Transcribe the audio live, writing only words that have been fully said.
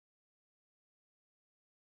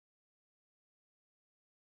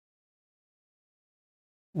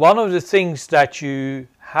one of the things that you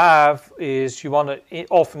have is you want to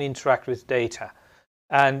often interact with data.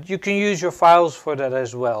 And you can use your files for that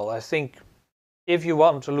as well. I think if you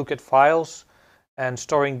want to look at files and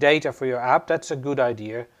storing data for your app, that's a good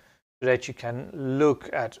idea, so that you can look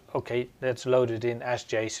at, okay, that's loaded in as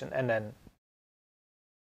JSON, and then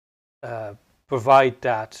provide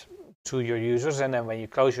that to your users, and then when you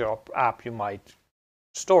close your app, you might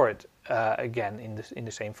store it again in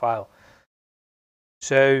the same file.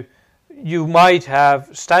 So you might have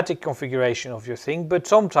static configuration of your thing, but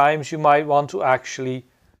sometimes you might want to actually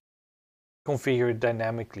configure it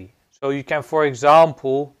dynamically. So you can, for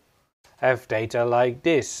example, have data like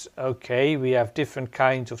this. Okay, we have different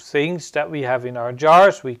kinds of things that we have in our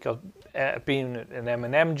jars. We got an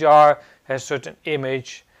M&M jar, has certain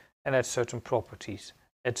image and has certain properties,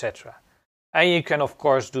 etc. And you can of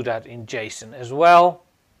course do that in JSON as well.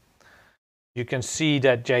 You can see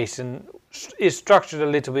that JSON is structured a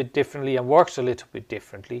little bit differently and works a little bit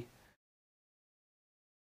differently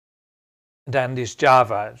than this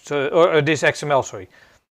Java, or this XML, sorry.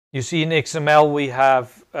 You see in XML we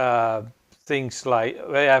have things like,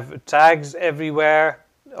 we have tags everywhere,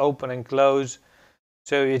 open and close,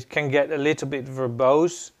 so it can get a little bit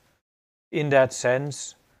verbose in that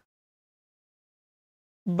sense.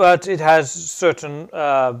 But it has certain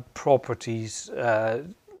properties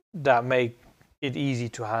that make it easy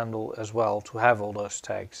to handle as well, to have all those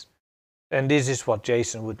tags. And this is what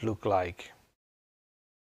JSON would look like.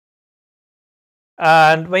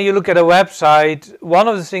 And when you look at a website, one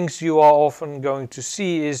of the things you are often going to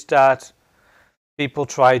see is that people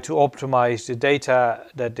try to optimize the data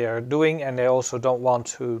that they're doing, and they also don't want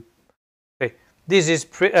to. Okay, this is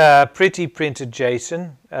pretty printed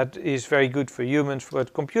JSON. That is very good for humans,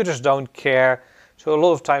 but computers don't care. So a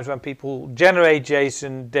lot of times when people generate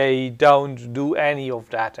JSON, they don't do any of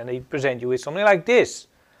that, and they present you with something like this,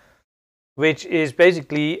 which is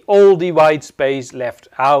basically all the white space left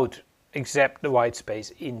out, except the white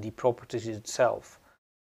space in the properties itself.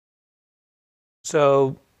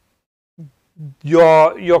 So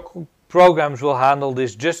your programs will handle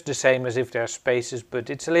this just the same as if they're spaces,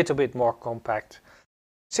 but it's a little bit more compact.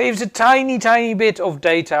 Saves a tiny bit of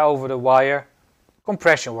data over the wire.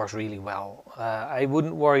 Compression works really well. I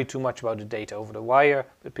wouldn't worry too much about the data over the wire,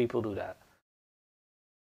 but people do that.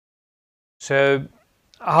 So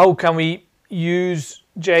how can we use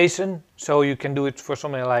JSON? So you can do it for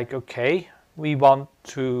something like, okay, we want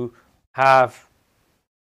to have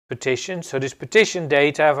petitions. So this petition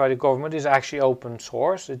data by the government is actually open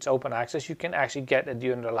source. It's open access. You can actually get at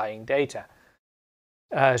the underlying data.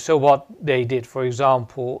 So what they did, for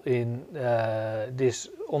example, in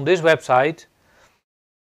on this website,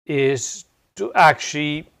 is to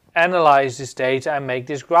actually analyze this data and make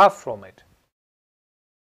this graph from it.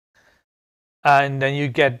 And then you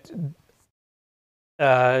get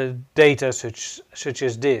data such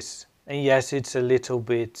as this. And yes, it's a little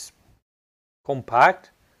bit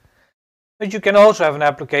compact, but you can also have an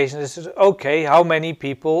application that says, okay, how many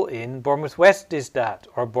people in Bournemouth West did that,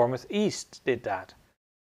 or Bournemouth East did that?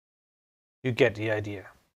 You get the idea.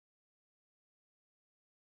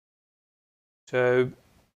 So,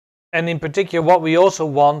 and in particular, what we also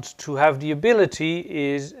want to have the ability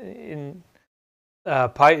is in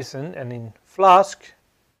Python and in Flask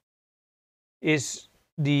is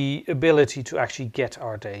the ability to actually get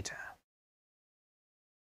our data.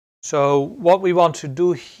 So what we want to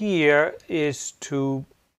do here is to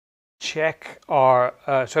check our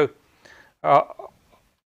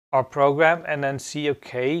program and then see,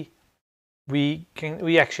 okay, we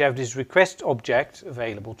actually have this request object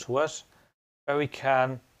available to us where we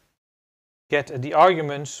can get the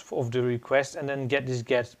arguments of the request and then get this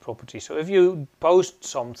get property. So if you post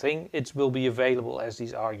something, it will be available as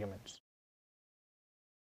these arguments.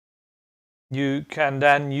 You can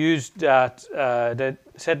then use that,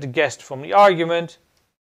 set the guest from the argument,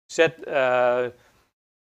 and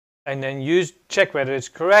then check whether it's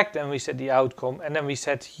correct, and we set the outcome. And then we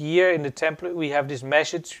set here in the template, we have this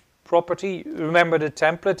message property. Remember, the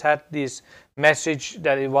template had this message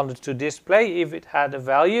that it wanted to display if it had a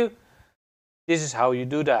value. This is how you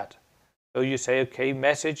do that. So you say, okay,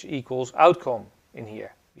 message equals outcome in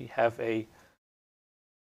here. We have an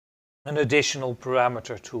additional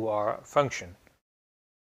parameter to our function.